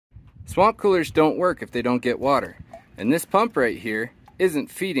Swamp coolers don't work if they don't get water. And this pump right here isn't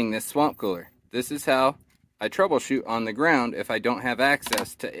feeding this swamp cooler. This is how I troubleshoot on the ground if I don't have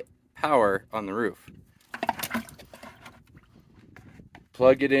access to power on the roof.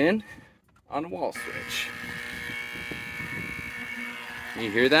 Plug it in on a wall switch.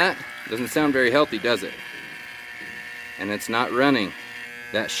 You hear that? Doesn't sound very healthy, does it? And it's not running.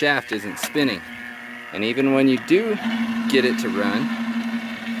 That shaft isn't spinning. And even when you do get it to run,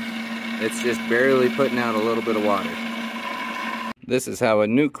 it's just barely putting out a little bit of water. This is how a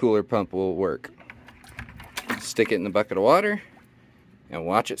new cooler pump will work. Stick it in the bucket of water and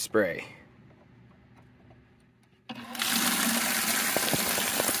watch it spray.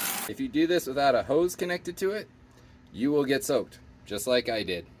 If you do this without a hose connected to it, you will get soaked, just like I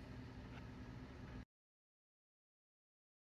did.